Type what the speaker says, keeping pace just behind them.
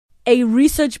A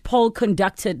research poll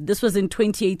conducted, this was in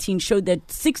 2018, showed that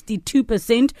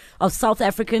 62% of South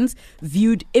Africans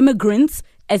viewed immigrants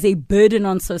as a burden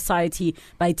on society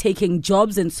by taking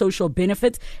jobs and social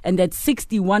benefits, and that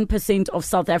 61% of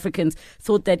South Africans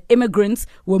thought that immigrants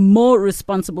were more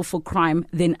responsible for crime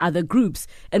than other groups.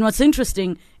 And what's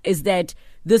interesting is that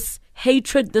this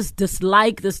hatred, this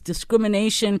dislike, this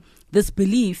discrimination, this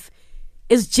belief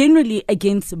is generally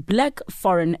against black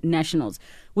foreign nationals,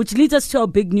 which leads us to our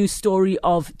big news story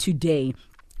of today.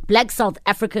 Black South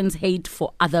Africans hate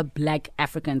for other black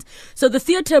Africans. So the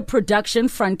theatre production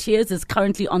Frontiers is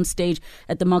currently on stage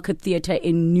at the Market Theatre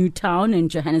in Newtown in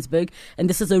Johannesburg. And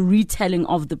this is a retelling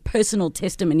of the personal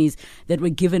testimonies that were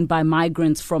given by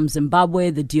migrants from Zimbabwe,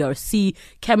 the DRC,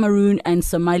 Cameroon and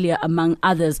Somalia, among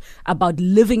others, about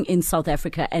living in South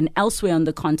Africa and elsewhere on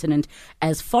the continent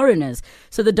as foreigners.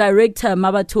 So the director,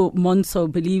 Mabato Monso,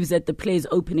 believes that the play is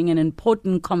opening an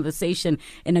important conversation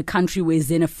in a country where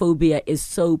xenophobia is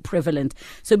so prevalent.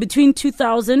 So between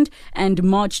 2000 and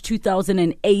March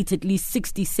 2008, at least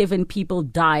 67 people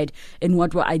died in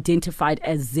what were identified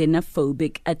as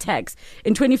xenophobic attacks.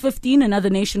 In 2015,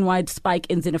 another nationwide spike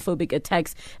in xenophobic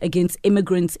attacks against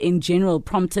immigrants in general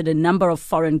prompted a number of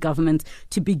foreign governments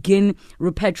to begin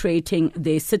repatriating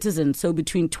their citizens. So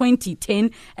between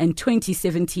 2010 and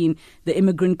 2017, the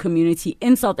immigrant community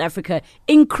in South Africa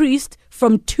increased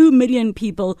from 2 million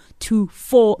people to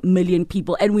 4 million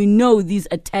people. And we know these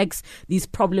attacks, these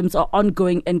problems are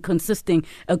ongoing and consistent.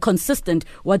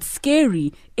 What's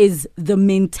scary is the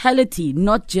mentality,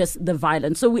 not just the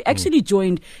violence. So we actually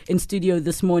joined in studio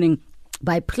this morning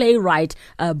by playwright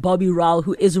Bobby Rowel,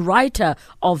 who is writer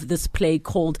of this play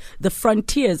called The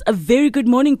Frontiers. A very good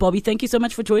morning, Bobby. Thank you so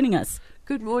much for joining us.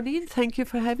 Good morning. Thank you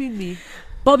for having me.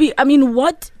 Bobby, I mean,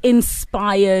 what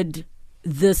inspired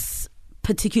this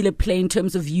particular play in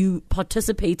terms of you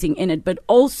participating in it, but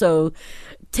also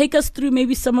take us through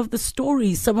maybe some of the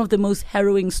stories, some of the most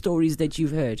harrowing stories that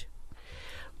you've heard?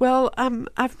 Well,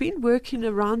 I've been working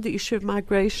around the issue of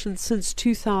migration since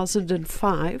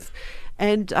 2005,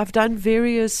 and I've done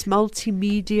various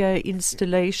multimedia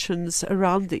installations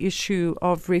around the issue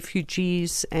of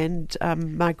refugees and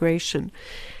migration.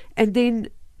 And then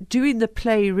doing the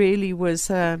play really was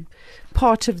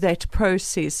part of that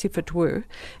process, if it were.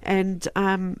 And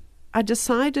I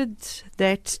decided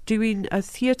that doing a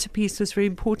theatre piece was very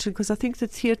important, because I think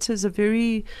that theatre is a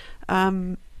very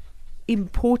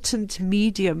important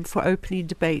medium for opening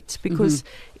debate, because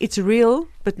it's real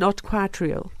but not quite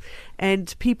real,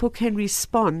 and people can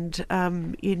respond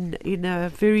in a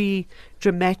very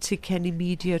dramatic and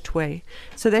immediate way.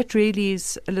 So that really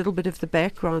is a little bit of the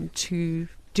background to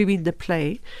doing the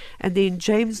play. And then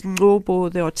James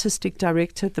Ngobo, the artistic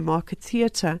director at the Market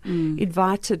Theatre,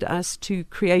 invited us to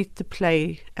create the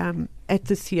play at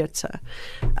the theatre,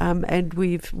 and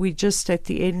we're just at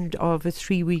the end of a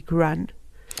 3-week run.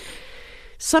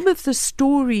 Some of the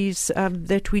stories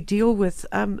that we deal with,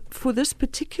 for this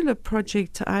particular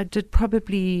project, I did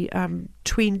probably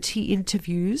 20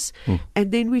 interviews,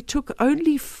 and then we took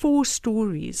only 4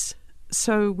 stories.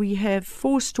 So we have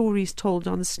 4 stories told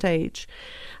on stage.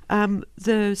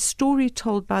 The story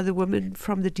told by the woman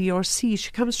from the DRC,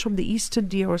 she comes from the eastern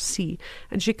DRC,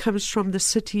 and she comes from the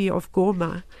city of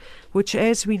Goma, which,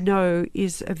 as we know,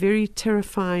 is a very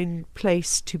terrifying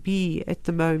place to be at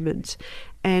the moment.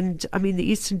 And I mean, the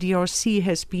eastern DRC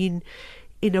has been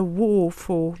in a war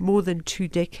for more than 2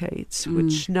 decades,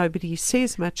 which nobody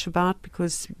says much about,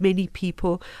 because many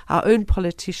people, our own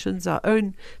politicians, our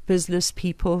own business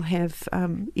people, have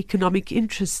economic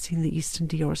interests in the eastern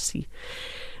DRC.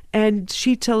 And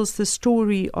she tells the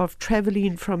story of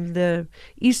traveling from the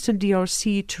eastern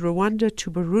DRC to Rwanda,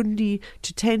 to Burundi,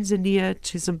 to Tanzania,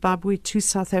 to Zimbabwe, to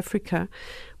South Africa,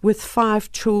 with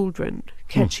 5 children,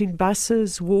 catching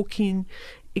buses, walking,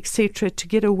 etc., to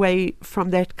get away from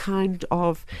that kind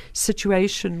of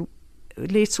situation.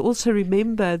 Let's also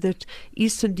remember that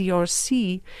Eastern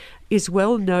DRC is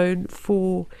well known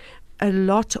for a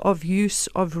lot of use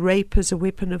of rape as a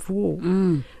weapon of war.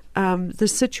 The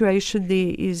situation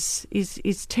there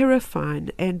is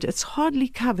terrifying, and it's hardly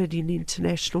covered in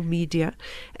international media,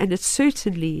 and it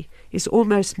certainly is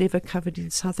almost never covered in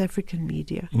South African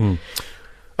media.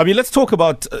 I mean, let's talk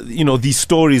about, these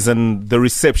stories and the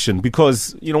reception,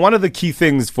 because, one of the key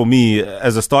things for me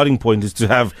as a starting point is to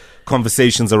have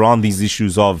conversations around these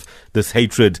issues of this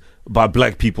hatred by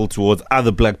black people towards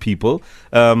other black people.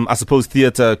 I suppose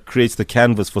theatre creates the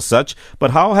canvas for such, but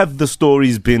how have the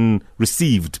stories been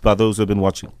received by those who have been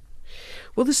watching?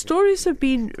 Well, the stories have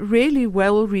been really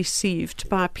well received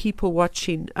by people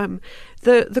watching.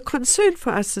 The concern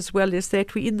for us as well is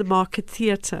that we're in the market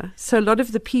theatre. So a lot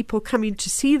of the people coming to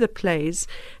see the plays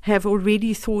have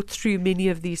already thought through many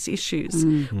of these issues.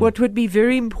 What would be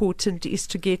very important is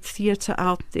to get theatre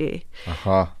out there.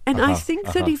 I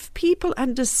think that if people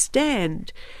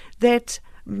understand that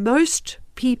most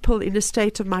people in a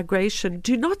state of migration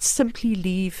do not simply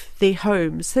leave their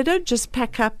homes. They don't just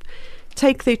pack up,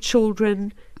 take their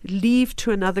children, leave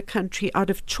to another country out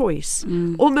of choice.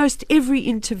 Almost every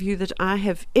interview that I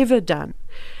have ever done,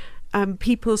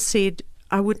 people said,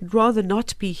 I would rather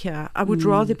not be here. I would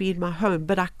rather be in my home,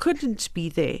 but I couldn't be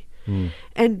there.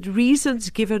 And reasons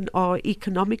given are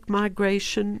economic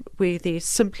migration, where there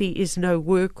simply is no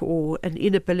work or an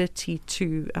inability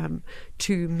to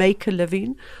make a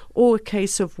living, or a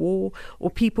case of war, or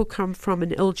people come from an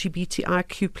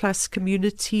LGBTIQ plus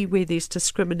community where there's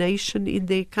discrimination in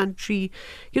their country.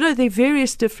 There are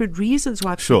various different reasons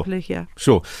why people are here.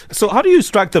 Sure. So how do you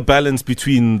strike the balance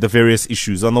between the various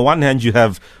issues? On the one hand, you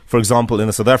have, for example, in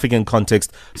a South African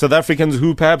context, South Africans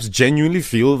who perhaps genuinely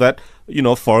feel that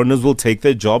foreigners will take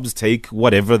their jobs, take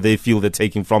whatever they feel they're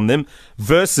taking from them,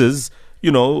 versus,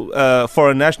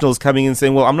 foreign nationals coming in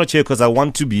saying, well, I'm not here because I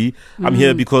want to be. I'm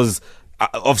here because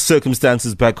of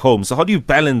circumstances back home. So how do you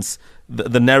balance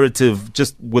the narrative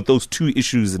just with those two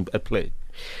issues at play?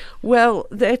 Well,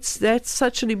 that's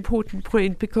such an important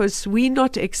point, because we're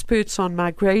not experts on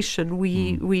migration.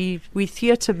 We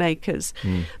theatre makers,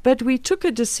 but we took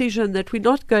a decision that we're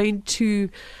not going to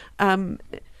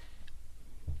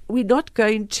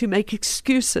make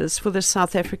excuses for the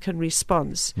South African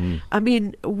response. I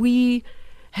mean, we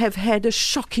have had a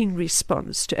shocking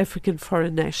response to African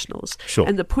foreign nationals.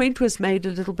 And the point was made a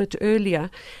little bit earlier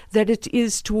that it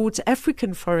is towards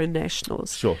African foreign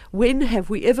nationals. When have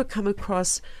we ever come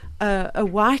across a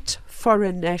white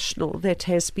foreign national that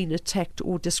has been attacked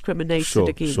or discriminated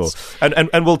against?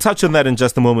 And we'll touch on that in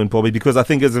just a moment, Bobby, because I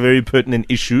think it's a very pertinent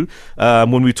issue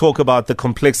when we talk about the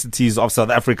complexities of South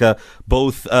Africa,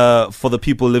 both for the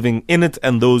people living in it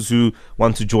and those who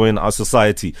want to join our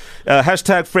society.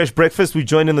 Hashtag Fresh Breakfast. We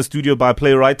joined in the studio by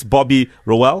playwright Bobby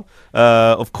Rowel.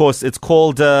 Of course, it's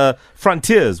called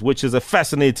Frontiers, which is a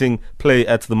fascinating play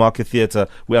at the Market Theatre.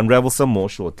 We unravel some more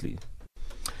shortly.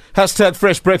 Hashtag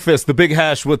Fresh Breakfast, the big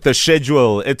hash with the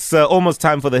schedule. It's almost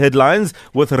time for the headlines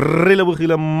with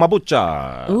Rilebogile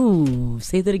Mabucha. Ooh,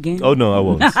 say that again. Oh, no, I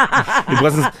won't.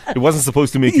 It wasn't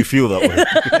supposed to make you feel that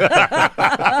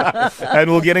way.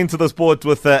 And we'll get into the sport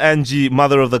with Angie,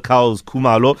 mother of the cows,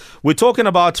 Kumalo. We're talking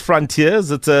about Frontiers.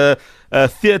 It's a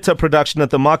theatre production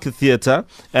at the Market Theatre,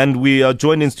 and we are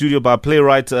joined in studio by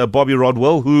playwright Bobby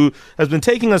Rowel, who has been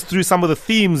taking us through some of the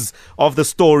themes of the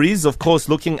stories, of course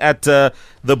looking at the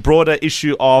broader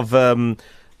issue of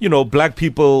black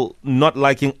people not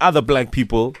liking other black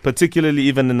people, particularly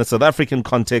even in the South African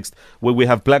context where we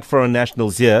have black foreign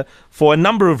nationals here for a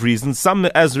number of reasons, some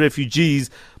as refugees,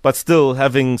 but still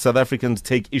having South Africans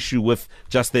take issue with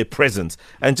just their presence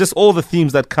and just all the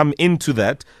themes that come into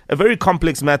that. A very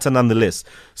complex matter nonetheless.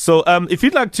 So if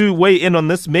you'd like to weigh in on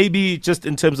this, maybe just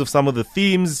in terms of some of the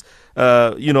themes,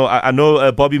 I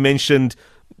know Bobby mentioned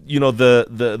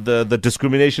the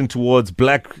discrimination towards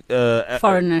black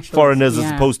foreigners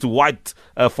as opposed to white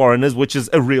foreigners, which is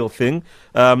a real thing.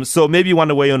 So maybe you want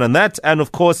to weigh in on that. And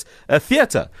of course,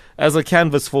 theatre as a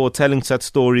canvas for telling such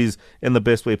stories in the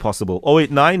best way possible.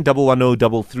 089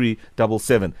 110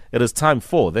 3377. It is time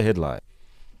for the headline.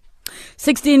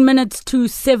 16 minutes to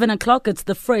 7 o'clock. It's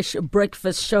the Fresh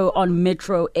Breakfast Show on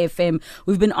Metro FM.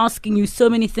 We've been asking you so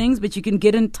many things, but you can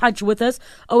get in touch with us.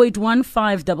 081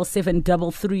 577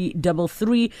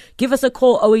 3333. Give us a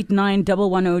call, 089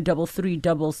 110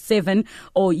 3377,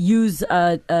 or use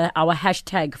our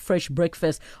hashtag Fresh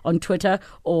Breakfast on Twitter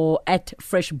or at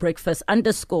Fresh Breakfast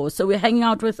 _. So we're hanging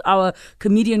out with our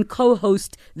comedian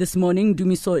co-host this morning,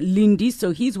 Dumiso Lindy.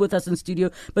 So he's with us in studio,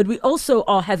 but we also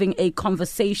are having a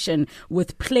conversation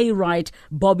with playwright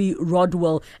Bobby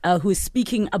Rowel, who is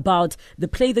speaking about the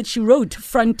play that she wrote,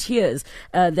 Frontiers,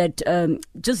 that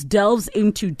just delves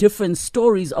into different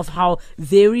stories of how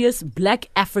various black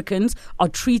Africans are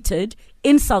treated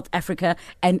in South Africa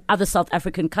and other South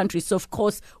African countries. So, of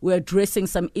course, we're addressing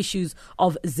some issues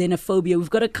of xenophobia.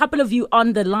 We've got a couple of you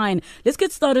on the line. Let's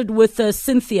get started with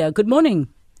Cynthia. Good morning.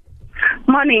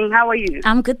 Morning. How are you?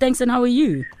 I'm good, thanks. And how are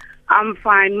you? I'm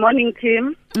fine. Morning,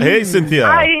 Tim. Hey,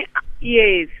 Cynthia.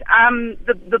 Yes.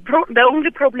 The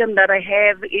only problem that I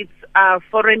have is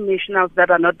foreign nationals that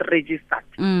are not registered.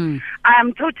 I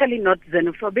am totally not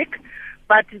xenophobic,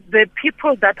 but the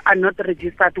people that are not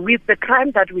registered with the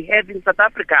crime that we have in South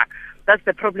Africa, that's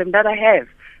the problem that I have.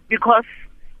 because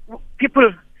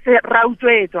people say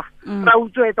Rautuetwa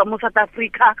mo South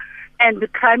Africa, and the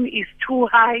crime is too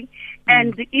high.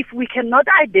 And if we cannot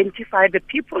identify the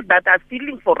people that are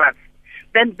stealing for us,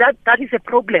 then that is a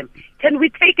problem. Can we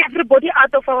take everybody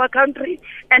out of our country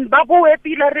and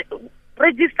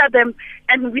register them,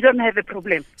 and we don't have a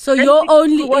problem? So your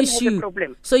only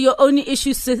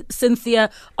issue, Cynthia,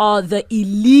 are the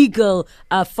illegal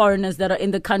foreigners that are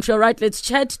in the country. All right, let's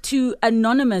chat to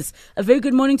Anonymous. A very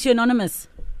good morning to you, Anonymous.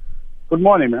 Good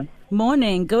morning, man.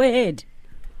 Morning. Go ahead.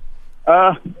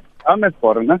 I'm a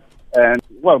foreigner, and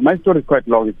well, my story is quite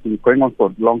long. It's been going on for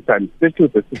a long time, especially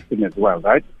with the system as well,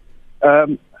 right?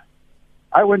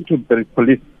 I went to the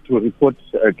police to report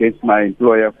against my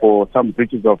employer for some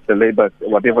breaches of the labor,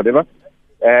 whatever.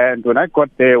 And when I got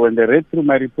there, when they read through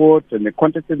my report and they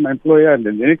contacted my employer, and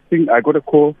then the next thing I got a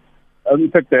call.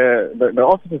 In fact, the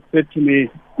officer said to me,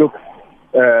 "Look,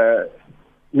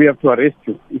 we have to arrest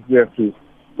you if we have to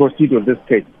proceed with this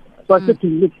case." So I said to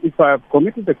him, "Look, if I have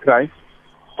committed a crime,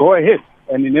 go ahead."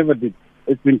 And he never did.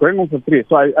 It's been going on for 3 years.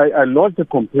 So I lodged a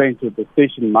complaint to the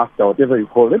station master, whatever you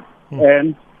call it,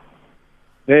 and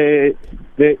they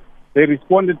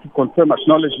responded to confirm,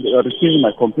 acknowledge receiving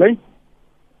my complaint.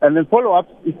 And then follow up,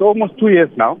 it's almost 2 years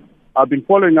now. I've been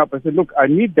following up. I said, "Look, I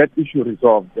need that issue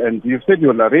resolved. And you said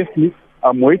you'll arrest me.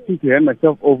 I'm waiting to hand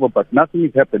myself over, but nothing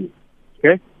is happening."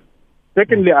 Okay?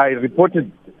 Secondly, I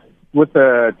reported with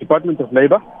the Department of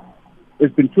Labor.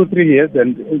 It's been 2-3 years,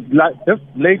 and just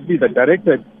lately the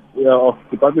director of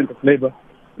Department of Labor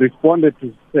responded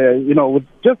to say, with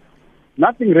just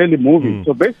nothing really moving.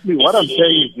 So basically what I'm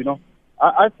saying is,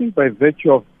 I think by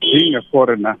virtue of being a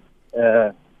foreigner,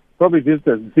 probably these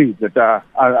are the things that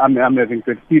I'm having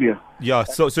to experience. Yeah,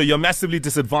 so you're massively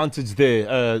disadvantaged there,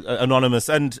 Anonymous.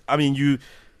 And I mean,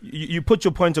 you put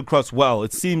your point across well.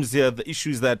 It seems the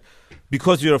issue is that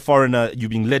because you're a foreigner, you're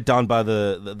being let down by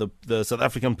the South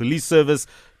African Police Service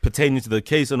pertaining to the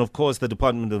case, and of course the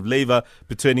Department of Labor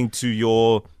pertaining to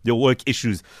your work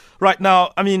issues. Right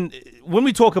now, I mean, when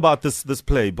we talk about this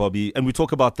play, Bobby, and we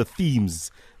talk about the themes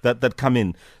that come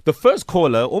in, the first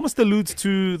caller almost alludes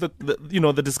to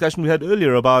the discussion we had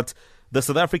earlier about the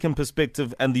South African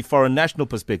perspective and the foreign national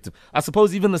perspective. I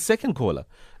suppose even the second caller.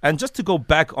 And just to go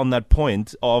back on that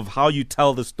point of how you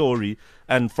tell the story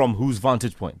and from whose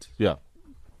vantage point. Yeah.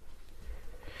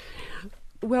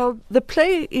 Well, the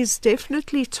play is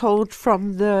definitely told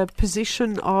from the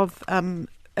position of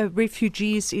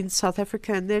refugees in South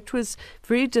Africa, and that was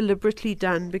very deliberately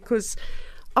done, because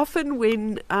often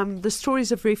when the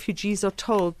stories of refugees are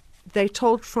told, they're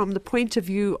told from the point of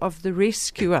view of the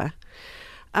rescuer.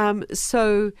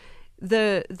 So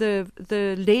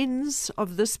the lens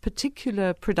of this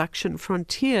particular production,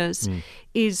 Frontiers,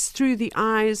 is through the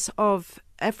eyes of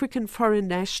African foreign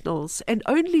nationals, and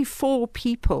only 4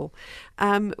 people,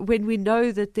 when we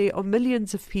know that there are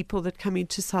millions of people that come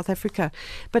into South Africa.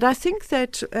 But I think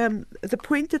that the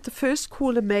point that the first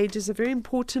caller made is a very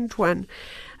important one.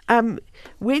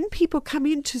 When people come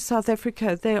into South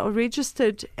Africa, they are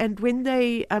registered, and when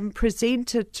they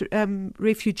present at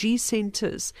refugee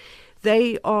centres,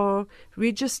 they are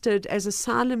registered as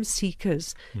asylum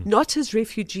seekers, not as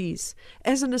refugees.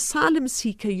 As an asylum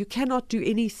seeker, you cannot do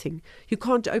anything. You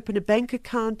can't open a bank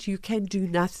account. You can do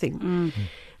nothing.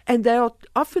 And they are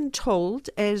often told,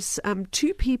 as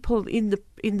 2 people in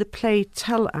the play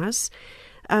tell us.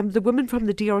 The woman from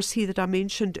the DRC that I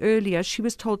mentioned earlier, she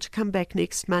was told to come back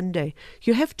next Monday.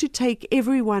 You have to take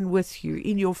everyone with you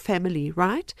in your family,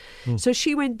 right? So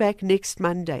she went back next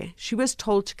Monday. She was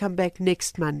told to come back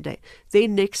next Monday,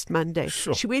 then next Monday.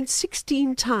 Sure. She went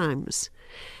 16 times.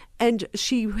 And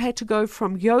she had to go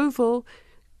from Yeovil,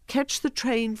 catch the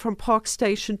train from Park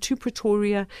Station to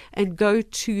Pretoria, and go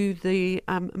to the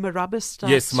Marabastad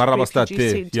Marabastad.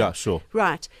 Centre. Yeah, sure.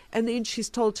 Right. And then she's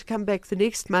told to come back the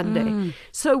next Monday.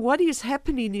 So what is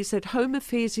happening is that Home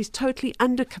Affairs is totally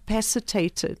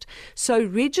undercapacitated. So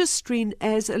registering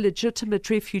as a legitimate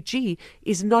refugee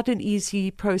is not an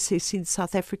easy process in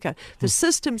South Africa. The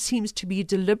system seems to be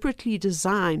deliberately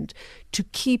designed to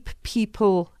keep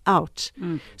people out.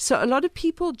 So a lot of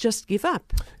people just give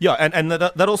up. Yeah, and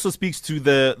that also speaks to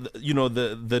the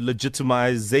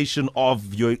legitimization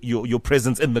of your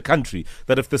presence in the country.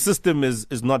 That if the system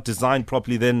is not designed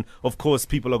properly, then of course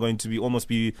people are going to almost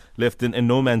be left in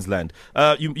no man's land.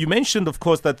 You mentioned, of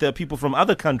course, that there are people from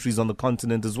other countries on the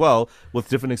continent as well with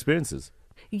different experiences.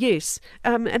 Yes,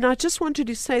 and I just wanted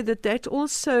to say that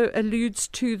also alludes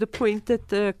to the point that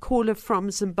the caller from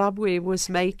Zimbabwe was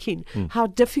making, how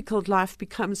difficult life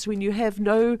becomes when you have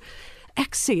no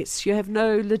access. You have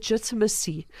no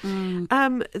legitimacy.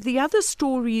 The other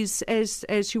stories,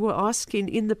 as you were asking,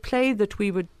 in the play that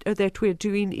we're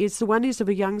doing, is the one is of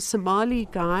a young Somali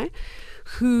guy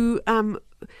who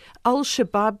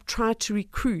Al-Shabaab tried to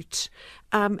recruit,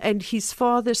 and his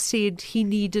father said he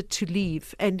needed to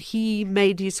leave, and he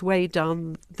made his way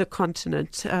down the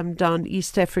continent, down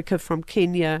East Africa from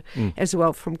Kenya, as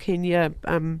well from Kenya,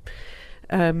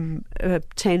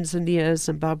 Tanzania,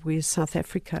 Zimbabwe, South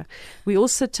Africa. We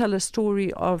also tell a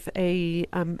story of a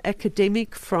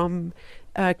academic from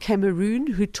Cameroon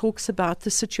who talks about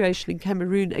the situation in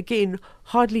Cameroon, again,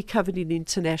 hardly covered in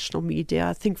international media.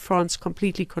 I think France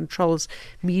completely controls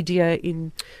media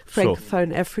in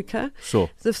Francophone Africa. Sure.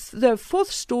 The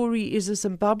fourth story is a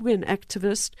Zimbabwean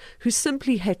activist who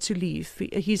simply had to leave.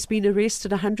 He's been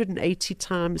arrested 180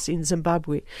 times in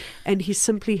Zimbabwe, and he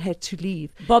simply had to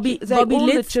leave. Bobby, They're all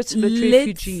legitimate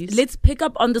refugees. Let's pick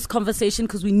up on this conversation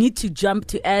because we need to jump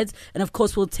to ads, and of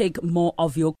course we'll take more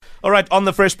of your... All right, on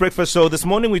the Fresh Breakfast Show this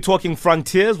morning, we're talking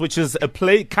Frontiers, which is a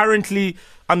play currently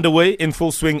underway in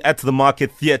full swing at the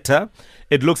Market Theatre.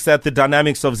 It looks at the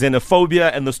dynamics of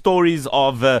xenophobia and the stories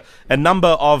of a number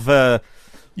of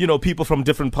people from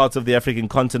different parts of the African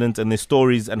continent and their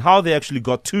stories and how they actually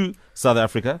got to South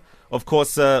Africa. Of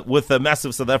course, with a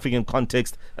massive South African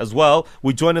context as well.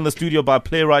 We're joined in the studio by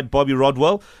playwright Bobby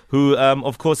Rowel, who,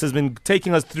 of course, has been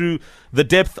taking us through the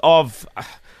depth of...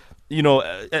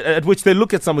 at which they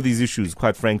look at some of these issues,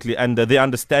 quite frankly, and their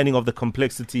understanding of the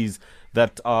complexities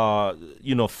that are,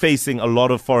 facing a lot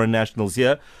of foreign nationals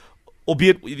here,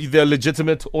 albeit they're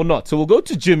legitimate or not. So we'll go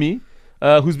to Jimmy,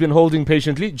 who's been holding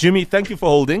patiently. Jimmy, thank you for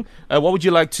holding. What would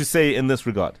you like to say in this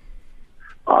regard?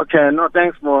 Okay, no,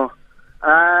 thanks, Mo.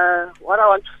 What I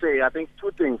want to say, I think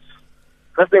two things.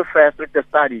 First thing first, with the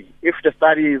study. If the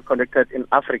study is conducted in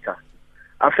Africa,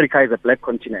 Africa is a black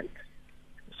continent.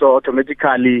 So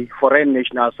automatically, foreign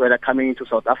nationals, whether coming into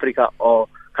South Africa or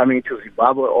coming to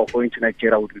Zimbabwe or going to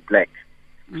Nigeria, would be black.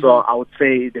 Mm-hmm. So I would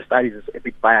say the study is a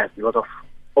bit biased because of,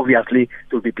 obviously,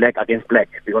 it will be black against black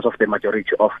because of the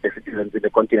majority of the citizens in the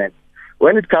continent.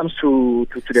 When it comes to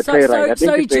the playwright, I think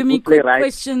sorry, Jimmy, quick playwright.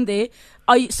 question there.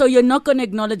 So you're not going to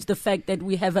acknowledge the fact that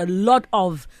we have a lot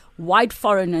of white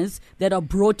foreigners that are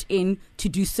brought in to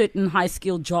do certain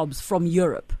high-skilled jobs from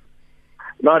Europe?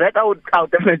 No, that I would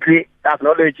definitely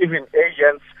acknowledge, even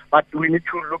Asians, but we need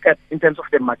to look at in terms of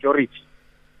the majority.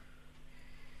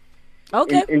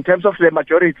 Okay. In terms of the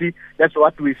majority, that's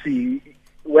what we see.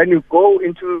 When you go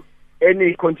into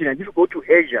any continent, if you go to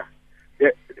Asia,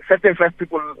 the first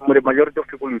people, the majority of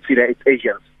people will see that it's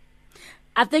Asians.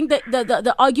 I think that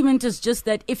the argument is just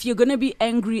that if you're going to be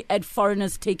angry at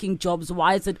foreigners taking jobs,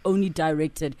 why is it only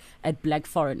directed at black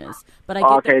foreigners? But I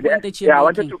get the point that you're making. I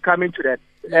wanted to come into that.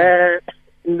 Yeah.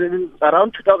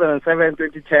 Around 2007,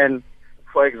 2010,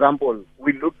 for example,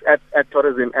 we looked at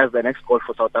tourism as the next goal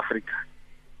for South Africa.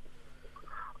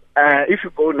 If you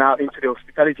go now into the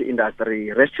hospitality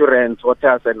industry, restaurants,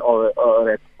 hotels, and all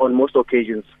on most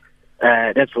occasions,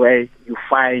 that's where you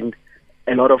find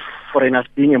a lot of foreigners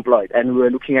being employed. And we were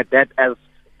looking at that as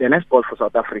the next goal for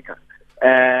South Africa.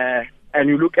 And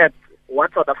you look at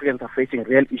what South Africans are facing,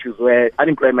 real issues where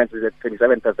unemployment is at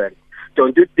 27%.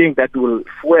 Don't you think that will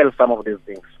fuel some of these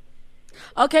things?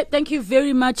 Okay, thank you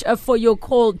very much for your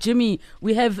call, Jimmy.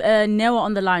 We have Newa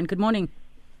on the line. Good morning.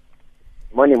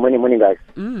 Morning, guys.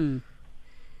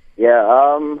 Yeah,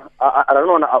 I don't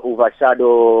want to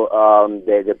overshadow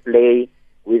the play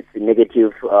with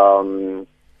negative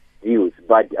views,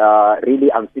 but really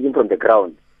I'm speaking from the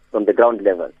ground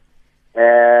level.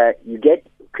 You get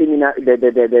criminal,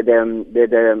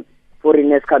 the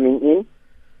foreigners coming in,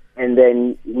 and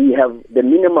then we have the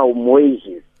minimum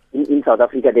wages in South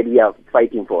Africa that we are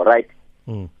fighting for, right?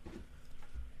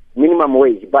 Minimum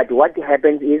wage. But what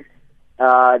happens is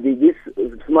these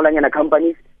smaller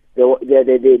companies, they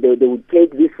would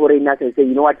take these foreigners and say,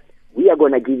 you know what, we are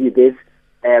going to give you this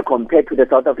compared to the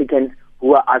South Africans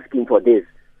who are asking for this.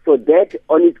 So that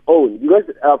on its own, because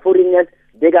foreigners,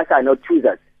 beggars are not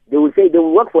choosers. They will say they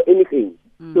will work for anything.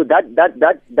 So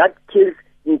that kills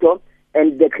income.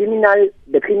 And the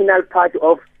criminal part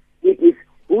of it is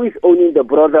who is owning the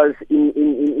brothels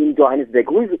in Johannesburg,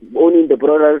 who is owning the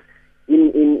brothels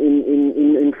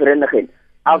in Vereeniging.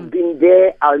 I've been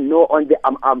there. I know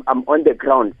I'm on the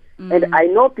ground, and I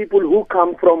know people who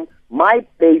come from my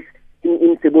place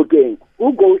in Sebokeng,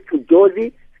 who goes to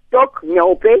Jozi, stock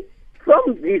Nyaope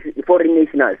from these foreign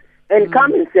nationals, and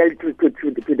come and sell to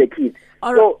the kids.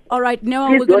 All right.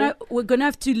 Now we're gonna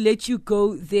have to let you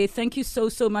go there. Thank you so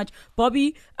much,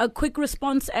 Bobby. A quick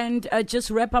response and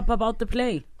just wrap up about the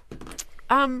play.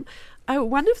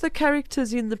 One of the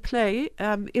characters in the play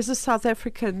is a South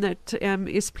African that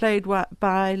is played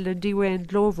by Lindiwe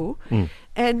Ndlovu.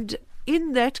 And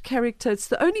in that character, it's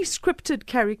the only scripted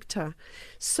character.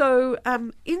 So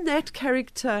in that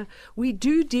character, we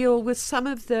do deal with some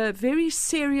of the very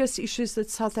serious issues that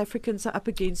South Africans are up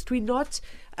against. We're not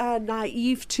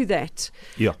naive to that.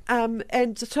 Yeah.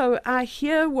 And so I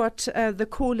hear what the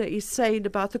caller is saying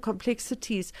about the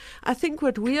complexities. I think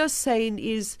what we are saying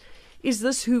is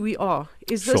this who we are?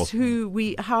 Is this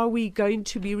how we going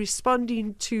to be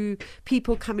responding to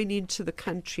people coming into the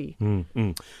country?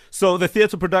 So the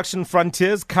theatre production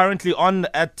Frontiers, currently on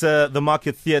at the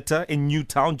Market Theatre in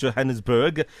Newtown,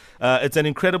 Johannesburg. It's an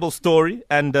incredible story,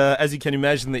 and as you can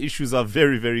imagine, the issues are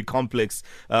very, very complex.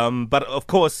 But of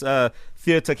course,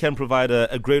 theatre can provide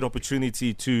a great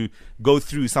opportunity to go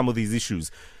through some of these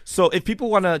issues. So if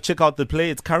people want to check out the play,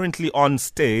 it's currently on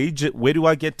stage. Where do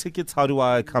I get tickets? How do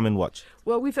I come and watch?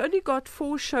 Well, we've only got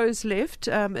 4 shows left.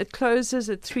 It closes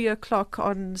at 3 o'clock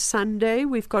on Sunday.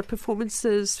 We've got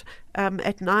performances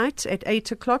at night at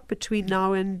 8 o'clock between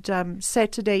now and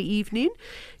Saturday evening.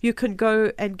 You can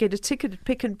go and get a ticket at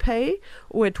Pick and Pay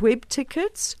or at Web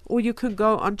Tickets, or you can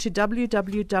go onto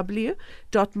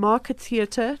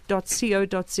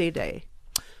www.markettheatre.co.za.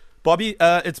 Bobby,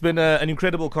 it's been an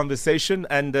incredible conversation,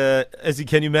 and as you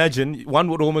can imagine, one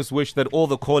would almost wish that all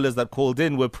the callers that called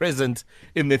in were present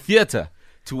in the theatre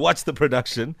to watch the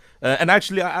production, and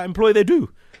actually I employ they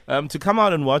do. To come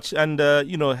out and watch and,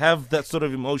 have that sort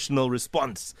of emotional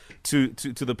response to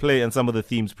the play and some of the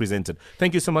themes presented.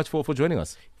 Thank you so much for joining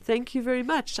us. Thank you very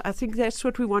much. I think that's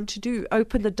what we want to do,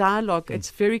 open the dialogue. It's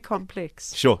very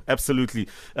complex. Sure, absolutely.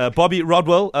 Bobby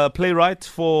Rowel, playwright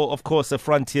for, of course,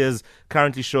 Frontiers,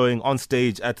 currently showing on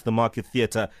stage at the Market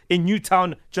Theatre in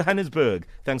Newtown, Johannesburg.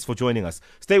 Thanks for joining us.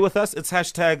 Stay with us. It's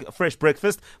hashtag Fresh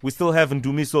Breakfast. We still have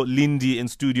Ndumiso Lindy in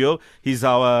studio. He's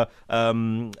our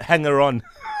hanger-on.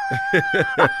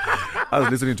 I was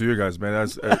listening to you guys, man.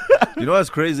 You know what's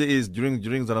crazy is during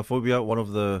xenophobia, one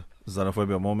of the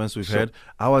xenophobia moments we've had,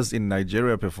 I was in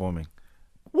Nigeria performing.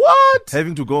 What?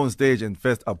 Having to go on stage and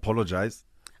first apologize.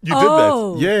 You did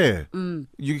that? Yeah.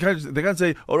 They can't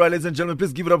say, all right, ladies and gentlemen,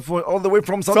 please give it up for all the way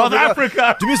from South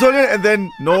Africa. To me, and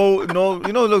then no,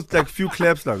 looks like few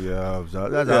claps. Like, what's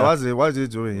he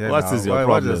doing? Yeah, what's your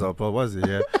problem? What's it?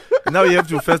 Yeah. Now you have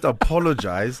to first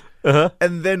apologize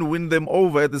and then win them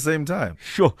over at the same time.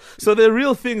 Sure. So there are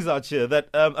real things out here that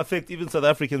affect even South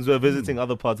Africans who are visiting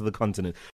other parts of the continent.